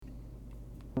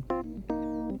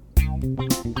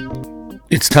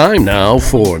It's time now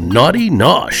for Naughty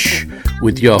Nosh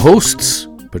with your hosts,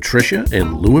 Patricia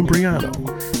and Lou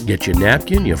Imbriano. Get your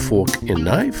napkin, your fork, and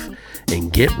knife,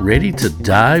 and get ready to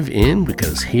dive in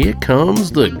because here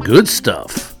comes the good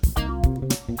stuff.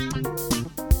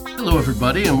 Hello,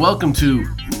 everybody, and welcome to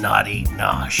Naughty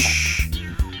Nosh.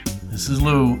 This is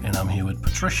Lou, and I'm here with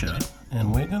Patricia,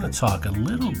 and we're going to talk a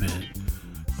little bit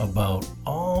about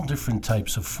all different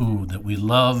types of food that we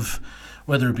love,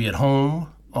 whether it be at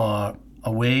home or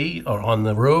away or on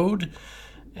the road,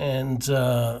 and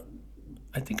I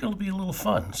think it'll be a little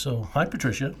fun. So, hi,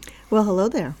 Patricia. Well, hello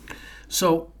there.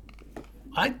 So,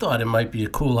 I thought it might be a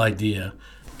cool idea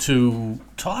to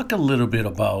talk a little bit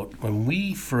about when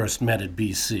we first met at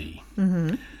BC.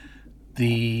 Mm-hmm.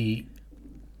 The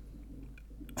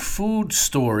food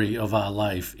story of our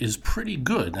life is pretty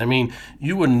good. I mean,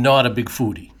 you were not a big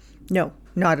foodie. No,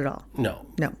 not at all. No.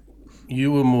 No.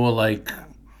 You were more like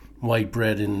white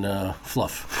bread and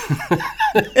fluff.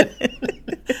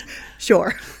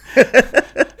 Sure.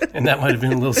 And that might have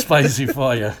been a little spicy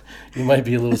for you. You might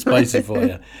be a little spicy for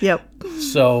you. Yep.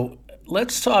 So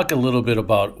let's talk a little bit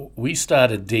about, we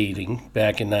started dating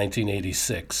back in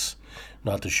 1986,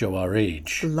 not to show our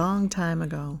age. A long time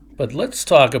ago. But let's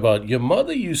talk about, your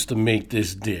mother used to make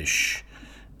this dish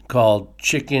called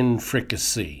chicken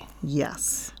fricassee.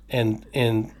 Yes. And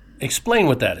explain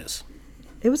what that is.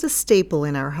 It was a staple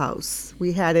in our house.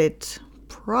 We had it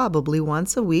probably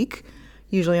once a week,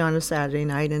 usually on a Saturday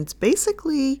night. And it's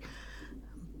basically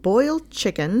boiled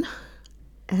chicken,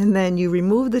 and then you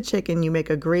remove the chicken, you make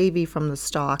a gravy from the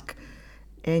stock,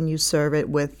 and you serve it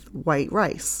with white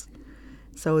rice.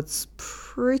 So it's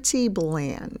pretty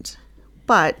bland.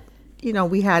 But, you know,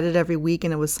 we had it every week,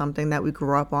 and it was something that we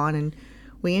grew up on, and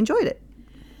we enjoyed it.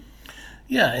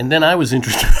 Yeah, and then I was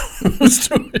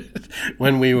introduced to it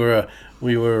when we were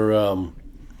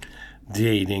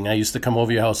dating. I used to come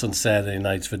over your house on Saturday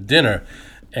nights for dinner,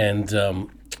 and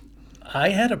I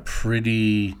had a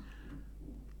pretty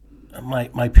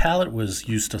my palate was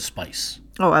used to spice.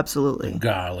 Oh, absolutely.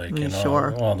 Garlic and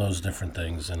Sure. all those different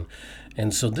things,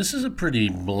 and so this is a pretty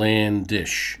bland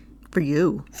dish. For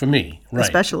you. For me, right.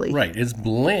 Especially. Right, it's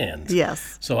bland.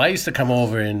 Yes. So I used to come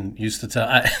over and used to tell,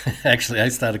 I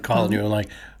started calling you and like,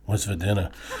 what's for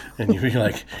dinner? And you'd be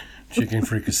like, chicken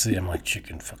fricassee. I'm like,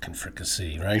 chicken fucking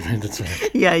fricassee, right?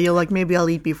 Yeah, you're like, maybe I'll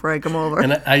eat before I come over.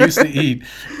 And I used to eat,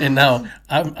 and now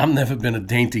I've never been a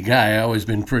dainty guy. I always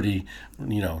been pretty,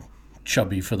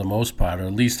 chubby for the most part, or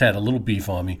at least had a little beef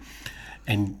on me.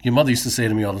 And your mother used to say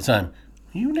to me all the time,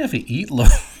 you never eat low.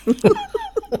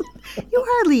 You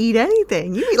hardly eat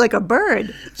anything. You eat like a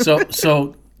bird.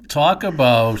 So talk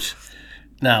about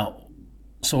now.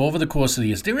 So over the course of the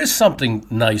years, there is something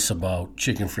nice about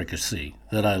chicken fricassee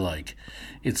that I like.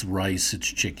 It's rice, it's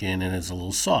chicken, and it's a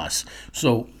little sauce.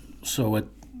 So at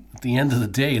the end of the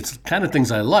day, it's the kind of things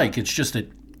I like. It's just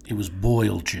that it was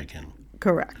boiled chicken.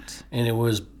 Correct. And it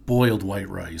was boiled white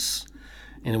rice,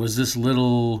 and it was this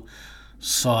little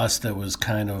sauce that was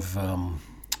kind of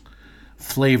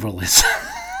flavorless.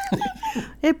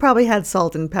 It probably had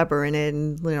salt and pepper in it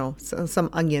and, some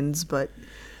onions, but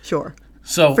sure.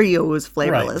 So for you, it was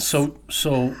flavorless. Right.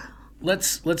 So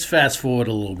let's fast forward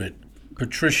a little bit.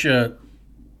 Patricia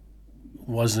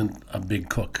wasn't a big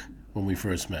cook when we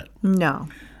first met. No.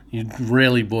 You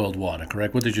rarely boiled water,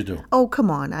 correct? What did you do? Oh, come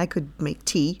on. I could make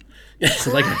tea. Yes,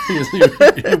 like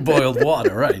you boiled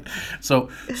water, right? So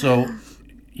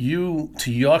you,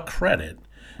 to your credit,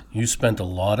 you spent a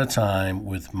lot of time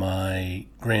with my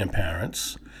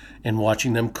grandparents and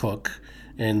watching them cook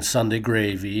and Sunday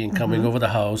gravy and coming over the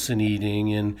house and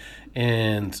eating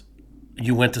and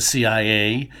you went to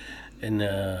CIA and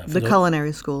the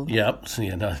culinary school. Yep. So,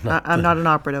 yeah, I'm not an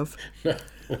operative.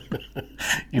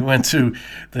 You went to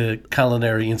the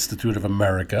Culinary Institute of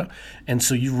America, and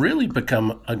so you really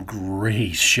become a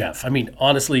great chef. I mean,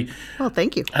 honestly, well,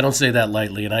 thank you. I don't say that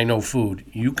lightly, and I know food.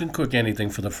 You can cook anything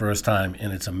for the first time,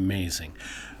 and it's amazing.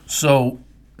 So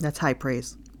that's high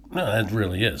praise. No, that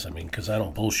really is. I mean, because I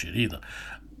don't bullshit either.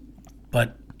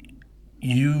 But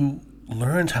you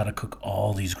learned how to cook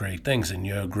all these great things, and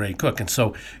you're a great cook. And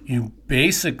so you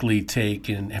basically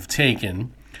have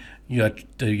taken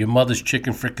your mother's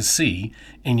chicken fricassee,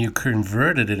 and you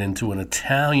converted it into an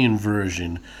Italian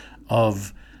version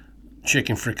of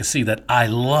chicken fricassee that I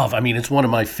love. I mean, it's one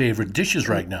of my favorite dishes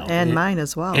right now. And mine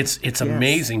as well. It's Yes.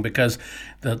 amazing because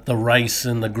the rice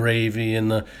and the gravy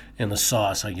and the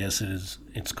sauce, I guess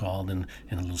it's called, and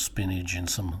a little spinach and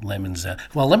some lemon zest.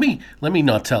 Well, let me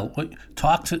not tell.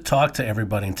 Talk to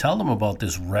everybody and tell them about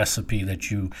this recipe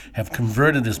that you have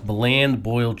converted this bland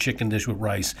boiled chicken dish with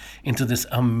rice into this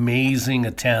amazing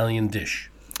Italian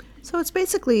dish. So it's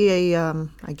basically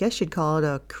I guess you'd call it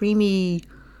a creamy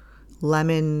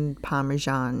lemon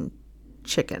Parmesan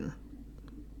chicken.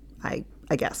 I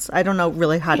guess. I don't know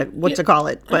really what to call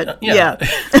it, but yeah.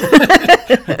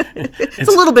 It's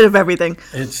a little bit of everything.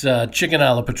 It's chicken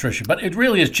a la Patricia, but it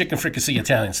really is chicken fricassee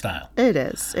Italian style. It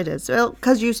is. It is. Well,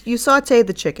 because you saute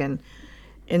the chicken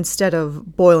instead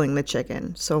of boiling the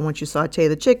chicken. So once you saute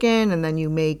the chicken and then you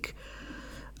make,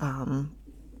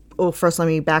 first let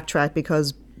me backtrack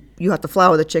because you have to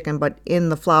flour the chicken, but in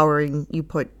the flouring you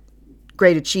put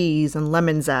grated cheese and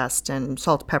lemon zest and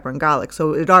salt, pepper, and garlic.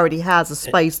 So it already has a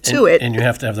spice to it. And you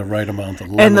have to have the right amount of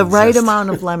lemon And the right zest.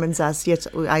 amount of lemon zest. Yes,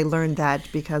 I learned that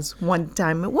because one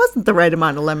time it wasn't the right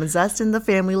amount of lemon zest, and the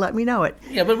family let me know it.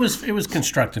 Yeah, but it was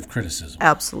constructive criticism.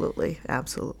 Absolutely,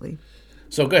 absolutely.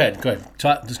 So go ahead.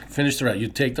 Just finish the rest. You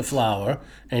take the flour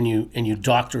and you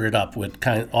doctor it up with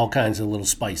all kinds of little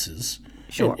spices.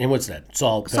 Sure. And what's that?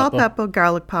 Salt, pepper. Salt, pepper,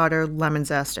 garlic powder, lemon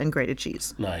zest, and grated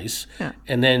cheese. Nice. Yeah.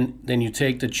 And then you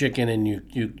take the chicken and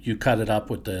you cut it up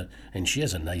with and she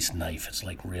has a nice knife. It's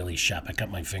like really sharp. I cut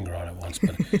my finger on it once,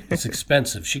 but it's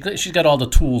expensive. She's got all the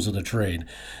tools of the trade.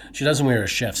 She doesn't wear a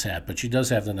chef's hat, but she does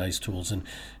have the nice tools. And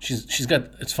she's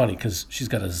got. It's funny because she's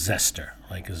got a zester,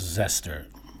 like a zester.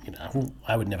 You know,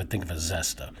 I would never think of a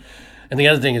zester. And the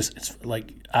other thing is, it's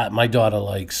like my daughter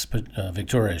likes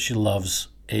Victoria. She loves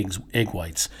egg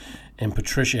whites, and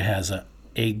Patricia has a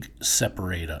egg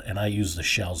separator, and I use the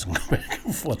shells and go back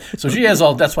and forth. So she has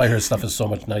all. That's why her stuff is so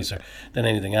much nicer than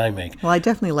anything I make. Well, I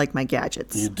definitely like my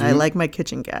gadgets. You do? I like my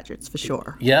kitchen gadgets for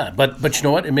sure. Yeah, but you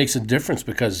know what? It makes a difference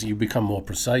because you become more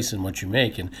precise in what you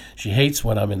make. And she hates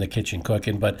when I'm in the kitchen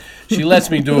cooking, but she lets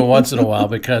me do it once in a while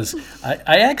because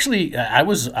I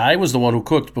was the one who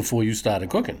cooked before you started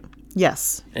cooking.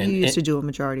 Yes, you used to do a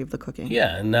majority of the cooking.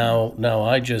 Yeah, and now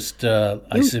I just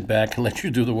I sit back and let you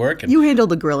do the work. And You handle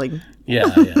the grilling. yeah,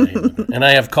 and I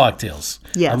have cocktails.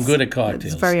 Yes, I'm good at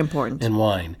cocktails. it's very important. And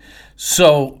wine.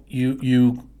 So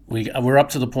we're up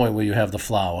to the point where you have the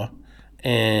flour,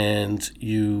 and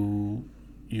you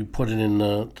put it in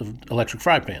the electric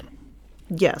fry pan.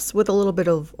 Yes, with a little bit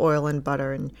of oil and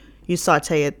butter, and you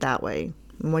saute it that way.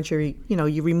 And once you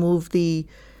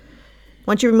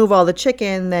remove all the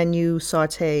chicken, then you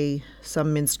saute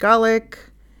some minced garlic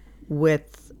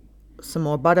with some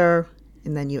more butter,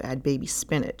 and then you add baby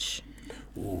spinach.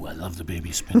 Ooh, I love the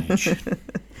baby spinach.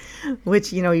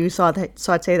 Which, you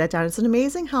saute that down. It's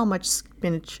amazing how much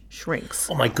spinach shrinks.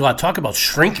 Oh my God, talk about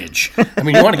shrinkage. I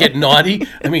mean, you want to get naughty?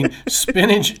 I mean,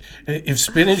 spinach, if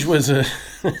spinach was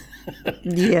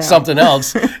Yeah, something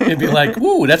else, it'd be like,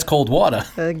 woo, that's cold water.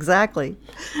 exactly.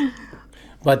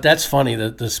 But that's funny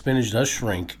that the spinach does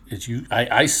shrink.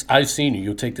 I've seen you.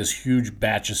 You'll take this huge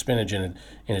batch of spinach and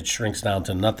it shrinks down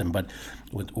to nothing. But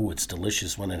it's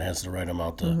delicious when it has the right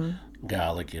amount of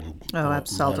garlic and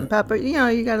Salt and pepper.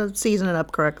 You got to season it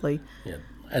up correctly. Yeah.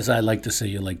 As I like to say,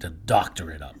 you like to doctor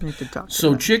it up. Like to doctor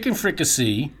So it up. chicken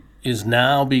fricassee is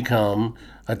now become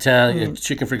Italian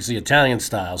chicken fricassee Italian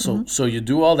style. So you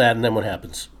do all that, and then what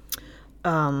happens?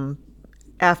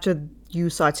 After you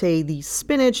saute the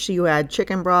spinach, you add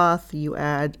chicken broth. You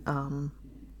add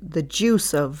the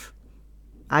juice of.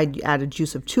 I add a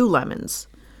juice of 2 lemons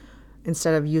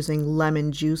instead of using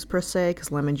lemon juice per se,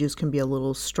 because lemon juice can be a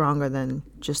little stronger than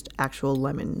just actual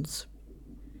lemons.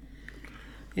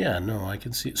 Yeah, no, I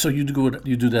can see. So you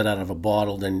do that out of a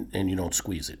bottle, and you don't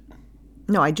squeeze it.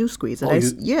 No, I do squeeze it. I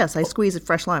squeeze it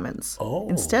fresh lemons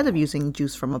instead of using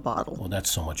juice from a bottle. Well, that's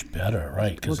so much better,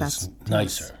 right? Because that's it's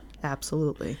nicer.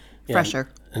 Absolutely. Yeah, Fresher.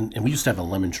 And we used to have a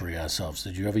lemon tree ourselves.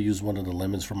 Did you ever use one of the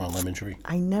lemons from our lemon tree?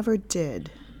 I never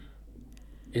did.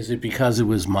 Is it because it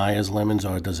was Maya's lemons,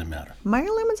 or does it matter? My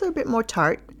lemons are a bit more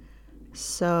tart,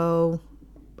 so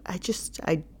I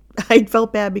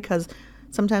felt bad because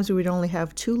sometimes we would only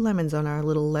have 2 lemons on our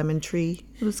little lemon tree.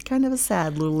 It was kind of a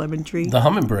sad little lemon tree. The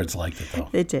hummingbirds liked it, though.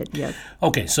 It did, yes.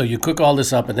 Okay, so you cook all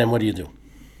this up, and then what do you do?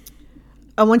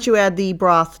 Once you add the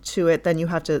broth to it, then you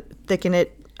have to thicken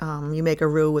it. You make a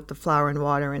roux with the flour and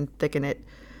water and thicken it.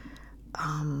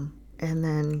 And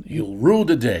then You'll rue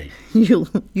the day.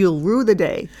 you'll rue the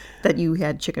day that you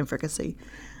had chicken fricassee.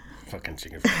 Fucking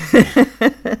chicken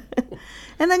fricassee.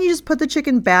 And then you just put the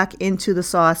chicken back into the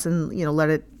sauce and let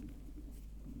it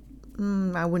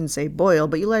I wouldn't say boil,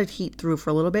 but you let it heat through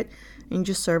for a little bit, and you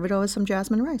just serve it over some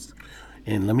jasmine rice.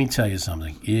 And let me tell you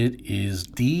something. It is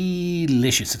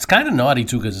delicious. It's kind of naughty,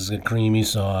 too, because it's a creamy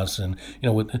sauce. And,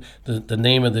 with the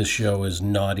name of this show is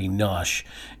Naughty Nosh.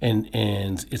 And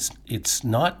it's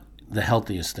not the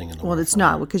healthiest thing in the world. Well, it's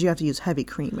not, because you have to use heavy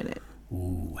cream in it.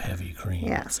 Ooh, heavy cream.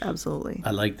 Yes, absolutely.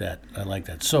 I like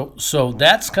that. So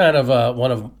that's kind of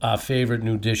one of our favorite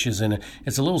new dishes. And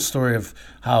it's a little story of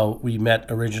how we met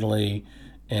originally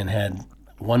and had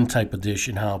one type of dish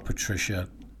and how Patricia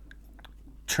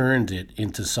turned it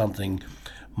into something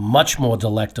much more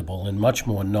delectable and much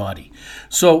more naughty.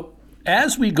 So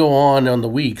as we go on the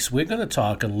weeks, we're going to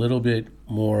talk a little bit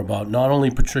more about not only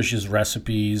Patricia's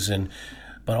recipes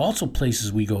but also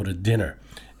places we go to dinner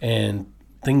and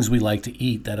things we like to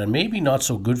eat that are maybe not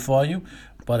so good for you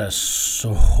but are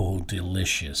so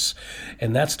delicious.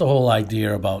 And that's the whole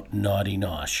idea about Naughty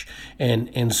Nosh.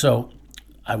 And so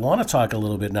I want to talk a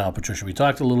little bit now, Patricia. We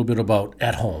talked a little bit about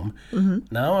at home.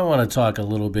 Mm-hmm. Now I want to talk a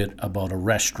little bit about a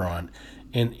restaurant.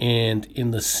 And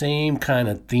in the same kind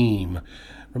of theme,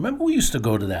 remember we used to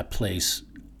go to that place,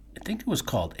 I think it was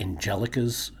called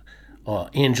Angelica's, or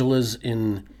Angela's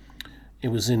it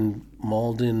was in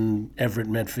Malden, Everett,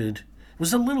 Medford. It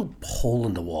was a little hole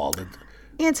in the wall.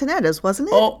 Antonetta's, wasn't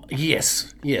it? Oh,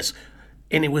 yes.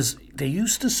 And they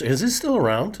used to, is it still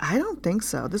around? I don't think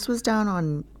so. This was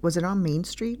was it on Main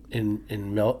Street?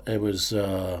 It was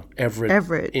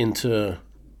Everett. Into,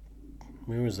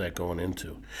 where was that going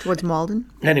into? Towards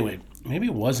Malden? Anyway, maybe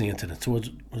it was Antonetta's.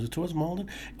 Was it towards Malden?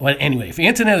 Well, anyway, if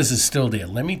Antonetta's is still there,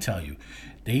 let me tell you,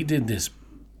 they did this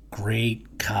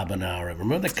great carbonara.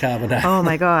 Remember the carbonara? Oh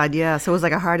my God, yeah. So it was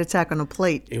like a heart attack on a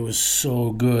plate. It was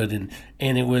so good.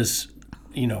 And it was,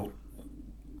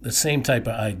 the same type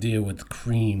of idea with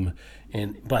cream,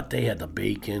 but they had the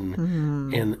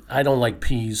bacon, and I don't like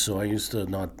peas, so I used to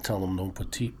not tell them don't put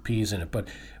peas in it. But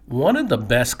one of the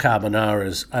best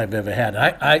carbonaras I've ever had.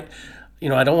 I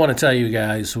don't want to tell you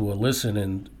guys who are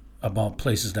listening about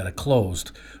places that are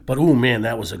closed, but oh man,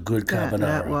 that was a good carbonara.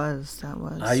 That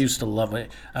was. I used to love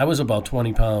it. I was about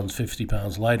 20 pounds, 50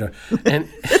 pounds lighter, and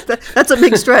that's a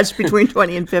big stretch between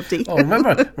 20 and 50. Oh,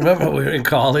 remember we were in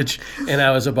college, and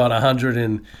I was about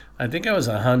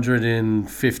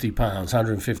 150 pounds,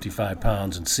 155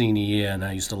 pounds in senior year, and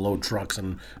I used to load trucks,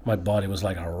 and my body was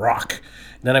like a rock.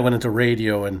 Then I went into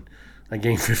radio, and I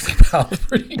gained 50 pounds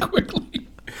pretty quickly.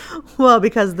 Well,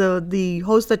 because the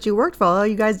host that you worked for, all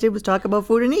you guys did was talk about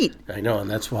food and eat. I know, and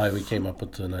that's why we came up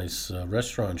with the nice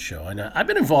restaurant show. And I've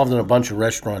been involved in a bunch of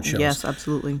restaurant shows. Yes,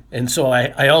 absolutely. And so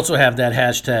I also have that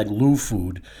hashtag Lou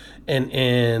Food.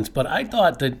 But I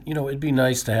thought that, it'd be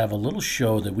nice to have a little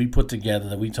show that we put together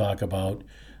that we talk about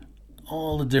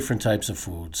all the different types of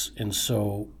foods. And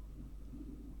so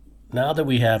now that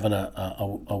we have an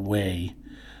away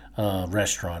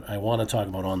restaurant, I want to talk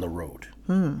about on the road.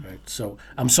 Right. So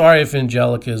I'm sorry if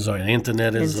Angelica's or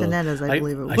Antonetta's. Antonetta's, I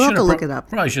believe it was. We'll have to look it up.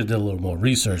 Probably should have did a little more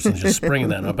research than just springing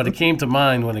that up. But it came to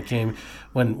mind when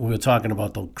we were talking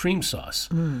about the cream sauce.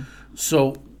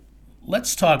 So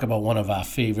let's talk about one of our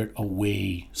favorite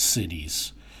away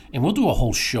cities. And we'll do a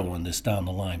whole show on this down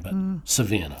the line, but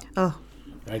Savannah. Oh.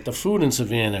 Right. The food in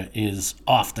Savannah is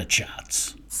off the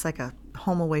charts. It's like a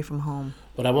home away from home.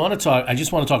 But I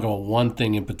just want to talk about one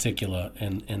thing in particular,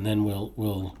 and then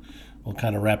we'll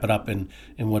kind of wrap it up. And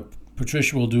what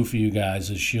Patricia will do for you guys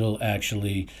is she'll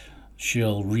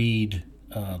read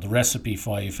the recipe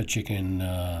for you for chicken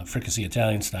fricassee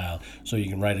Italian style, so you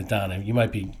can write it down. And you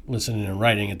might be listening and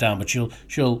writing it down, but she'll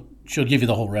give you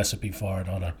the whole recipe for it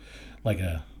on a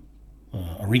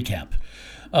recap.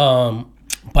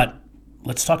 But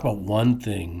let's talk about one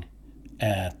thing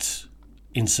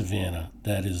in Savannah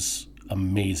that is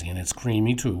amazing, and it's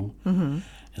creamy too.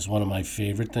 It's one of my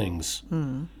favorite things.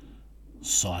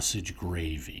 Sausage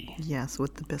gravy. Yes,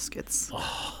 with the biscuits.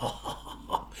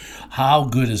 How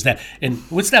good is that? And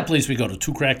what's that place we go to?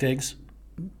 Two Cracked Eggs?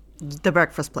 The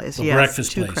breakfast place,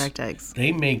 Two Cracked Eggs.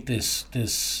 They make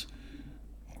this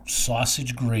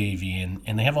sausage gravy,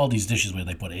 and they have all these dishes where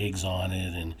they put eggs on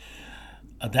it. And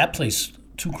that place,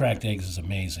 Two Cracked Eggs, is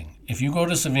amazing. If you go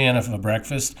to Savannah for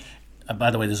breakfast,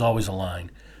 by the way, there's always a line.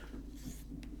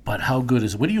 But how good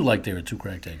is it? What do you like there at Two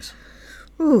Cracked Eggs?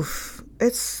 Oof.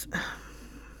 It's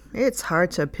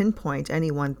hard to pinpoint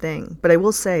any one thing, but I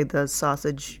will say the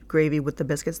sausage gravy with the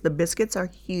biscuits are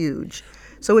huge.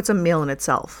 So it's a meal in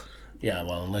itself. Yeah,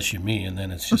 well, unless you're me, and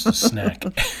then it's just a snack.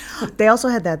 They also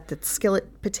had that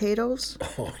skillet potatoes.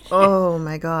 Oh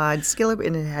my God. Skillet,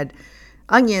 and it had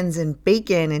onions and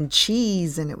bacon and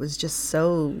cheese, and it was just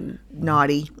so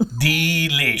naughty.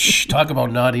 Delish. Talk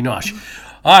about naughty nosh.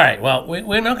 All right. Well,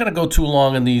 we're not going to go too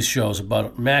long in these shows,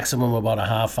 about maximum about a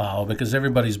half hour, because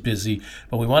everybody's busy.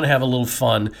 But we want to have a little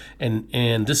fun,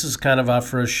 and this is kind of our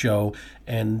first show,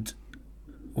 and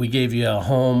we gave you a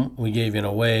home, we gave you an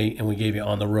away, and we gave you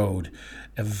on the road.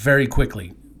 Very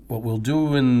quickly, what we'll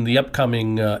do in the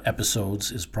upcoming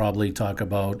episodes is probably talk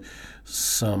about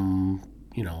some,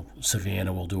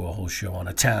 Savannah will do a whole show on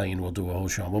Italian. We'll do a whole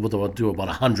show. We'll do about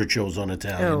 100 shows on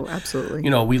Italian. Oh, absolutely.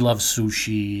 We love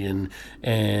sushi,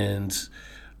 and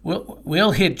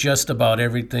we'll hit just about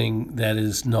everything that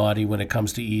is naughty when it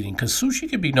comes to eating, because sushi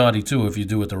can be naughty too if you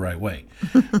do it the right way.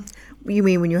 You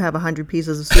mean when you have 100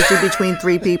 pieces of sushi between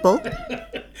 3 people?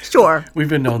 Sure. We've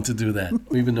been known to do that.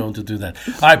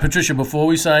 All right, Patricia, before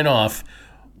we sign off,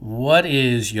 what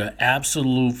is your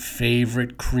absolute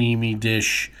favorite creamy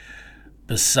dish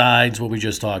besides what we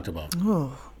just talked about?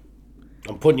 Oh.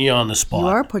 I'm putting you on the spot. You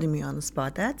are putting me on the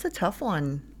spot. That's a tough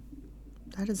one.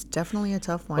 That is definitely a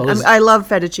tough one. Well, I love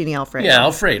fettuccine Alfredo. Yeah,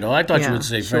 Alfredo. I thought you would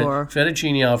say sure.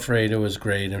 Fettuccine Alfredo was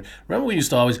great. And remember, we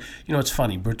used to always, it's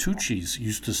funny, Bertucci's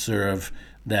used to serve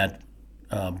that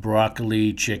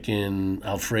broccoli, chicken,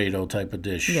 Alfredo type of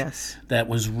dish. Yes. That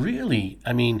was really,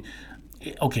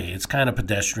 okay, it's kind of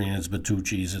pedestrian. It's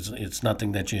Bertucci's. It's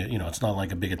nothing that it's not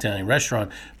like a big Italian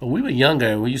restaurant. But we were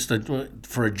younger. We used to,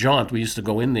 for a jaunt, we used to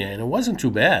go in there, and it wasn't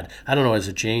too bad. I don't know, has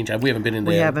it changed? We haven't been in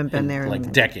there. We haven't been there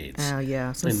in decades. Oh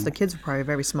yeah, since the kids were probably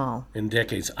very small. In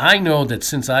decades, I know that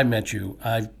since I met you,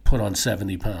 I've put on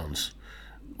 70 pounds.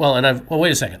 Well,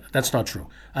 wait a second. That's not true.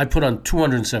 I put on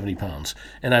 270 pounds,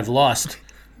 and I've lost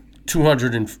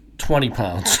 220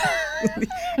 pounds.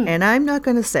 And I'm not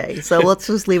going to say, so let's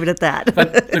just leave it at that.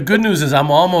 But the good news is I'm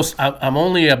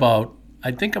only about,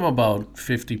 I think I'm about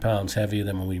 50 pounds heavier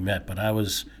than when we met, but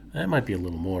that might be a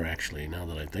little more actually now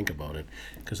that I think about it,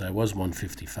 because I was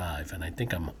 155, and I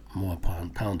think I'm more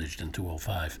poundage than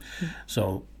 205.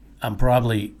 So I'm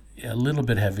probably a little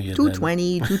bit heavier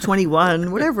 220,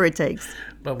 221, whatever it takes.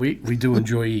 But we do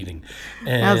enjoy eating.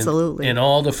 And, absolutely. And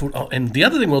all the food. Oh, and the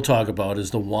other thing we'll talk about is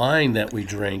the wine that we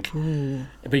drink. Ooh.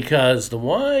 Because the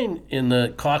wine in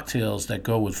the cocktails that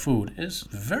go with food is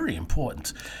very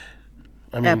important.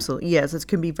 Absolutely. Yes, it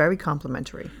can be very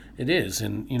complimentary. It is.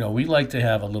 And, we like to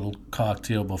have a little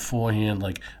cocktail beforehand,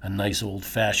 like a nice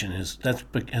old-fashioned. That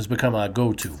has become our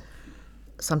go-to.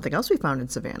 Something else we found in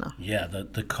Savannah. Yeah, the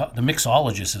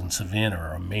mixologists in Savannah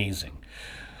are amazing.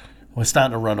 We're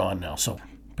starting to run on now. So,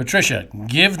 Patricia,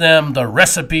 give them the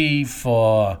recipe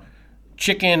for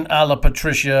chicken a la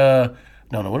Patricia.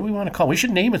 No, what do we want to call it? We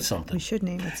should name it something. We should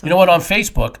name it something. You know what? On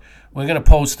Facebook, we're going to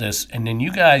post this, and then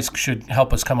you guys should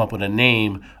help us come up with a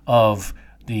name of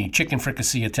the chicken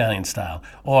fricassee Italian style,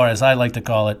 or as I like to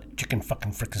call it, chicken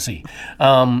fucking fricassee.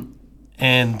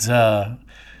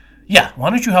 Yeah, why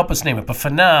don't you help us name it? But for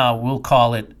now, we'll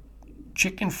call it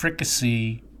chicken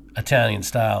fricassee Italian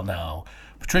style now.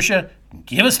 Patricia,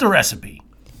 give us the recipe.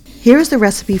 Here's the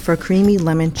recipe for creamy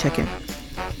lemon chicken.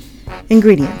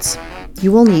 Ingredients.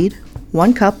 You will need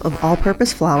 1 cup of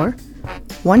all-purpose flour,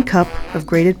 1 cup of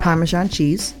grated Parmesan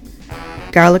cheese,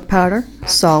 garlic powder,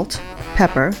 salt,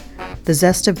 pepper, the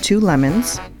zest of 2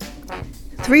 lemons,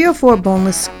 3 or 4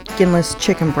 boneless, skinless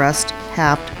chicken breast,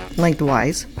 halved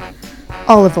lengthwise,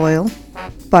 olive oil,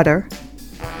 butter,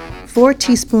 4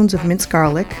 teaspoons of minced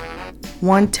garlic,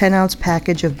 1 10-ounce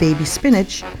package of baby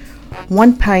spinach,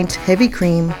 1 pint heavy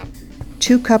cream,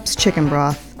 2 cups chicken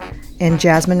broth, and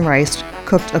jasmine rice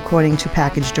cooked according to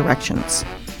package directions.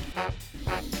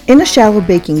 In a shallow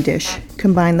baking dish,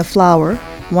 combine the flour,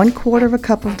 1/4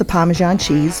 cup of the Parmesan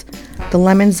cheese, the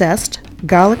lemon zest,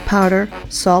 garlic powder,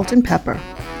 salt, and pepper.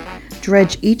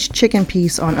 Dredge each chicken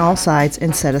piece on all sides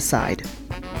and set aside.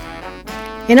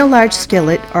 In a large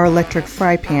skillet or electric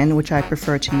fry pan, which I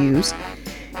prefer to use,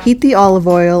 heat the olive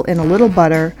oil and a little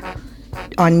butter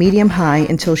on medium-high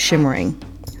until shimmering.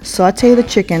 Sauté the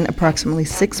chicken approximately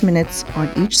 6 minutes on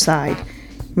each side,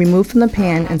 remove from the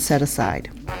pan and set aside.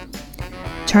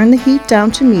 Turn the heat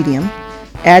down to medium,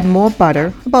 add more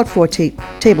butter, about 4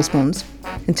 tablespoons,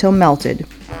 until melted.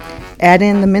 Add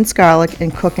in the minced garlic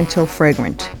and cook until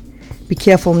fragrant. Be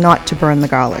careful not to burn the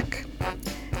garlic.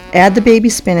 Add the baby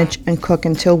spinach and cook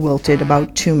until wilted,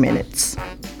 about 2 minutes.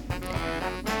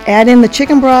 Add in the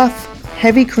chicken broth,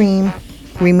 heavy cream,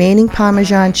 remaining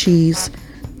Parmesan cheese,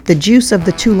 the juice of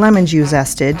the 2 lemons you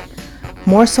zested,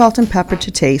 more salt and pepper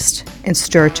to taste, and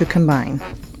stir to combine.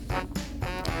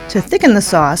 To thicken the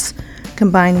sauce,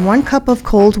 combine 1 cup of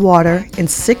cold water and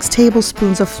 6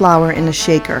 tablespoons of flour in a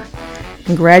shaker,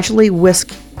 and gradually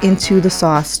whisk into the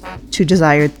sauce to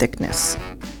desired thickness.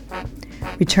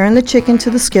 Return the chicken to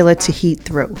the skillet to heat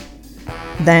through.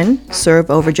 Then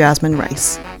serve over jasmine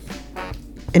rice.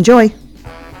 Enjoy!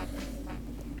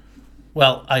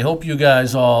 Well, I hope you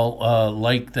guys all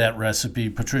like that recipe,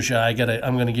 Patricia.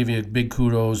 I'm gonna give you a big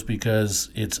kudos because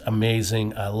it's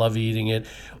amazing. I love eating it.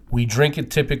 We drink it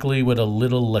typically with a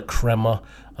little La Crema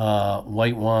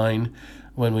white wine.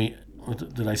 When we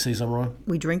did I say something wrong?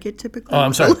 We drink it typically. Oh,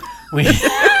 I'm sorry. We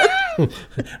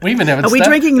we even haven't. Are we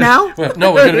drinking now?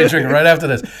 No, we're gonna be drinking right after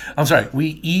this. I'm sorry.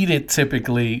 We eat it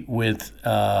typically with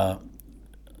the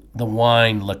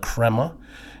wine La Crema.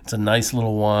 It's a nice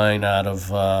little wine out of.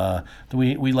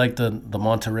 We like the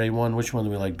Monterey one? Which one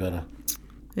do we like better?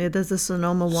 Yeah, there's the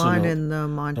Sonoma wine and the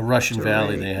Monterey. The Russian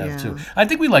Valley they have too. I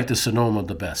think we like the Sonoma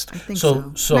the best. I think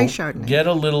so. So Nice Chardonnay. get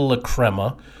a little La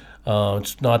Crema.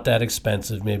 It's not that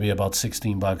expensive, maybe about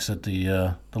 $16 at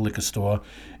the liquor store,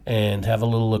 and have a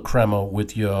little La Crema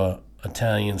with your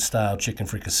Italian style chicken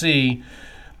fricassee.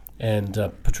 And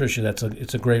Patricia,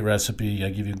 it's a great recipe. I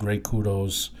give you great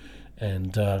kudos,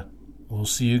 and we'll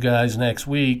see you guys next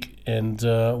week. And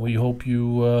we hope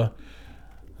you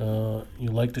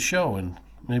like the show. And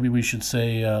maybe we should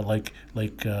say like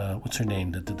what's her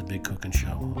name that did the big cooking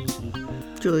show?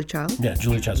 Julie Child. Yeah,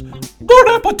 Julie Child. Bon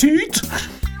appetit.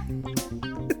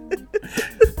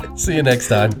 See you next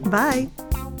time. Bye.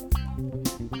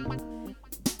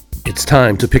 It's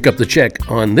time to pick up the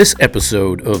check on this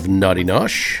episode of Naughty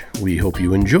Nosh. We hope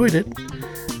you enjoyed it.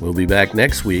 We'll be back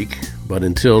next week, but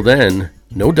until then,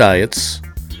 no diets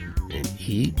and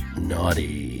eat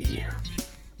naughty.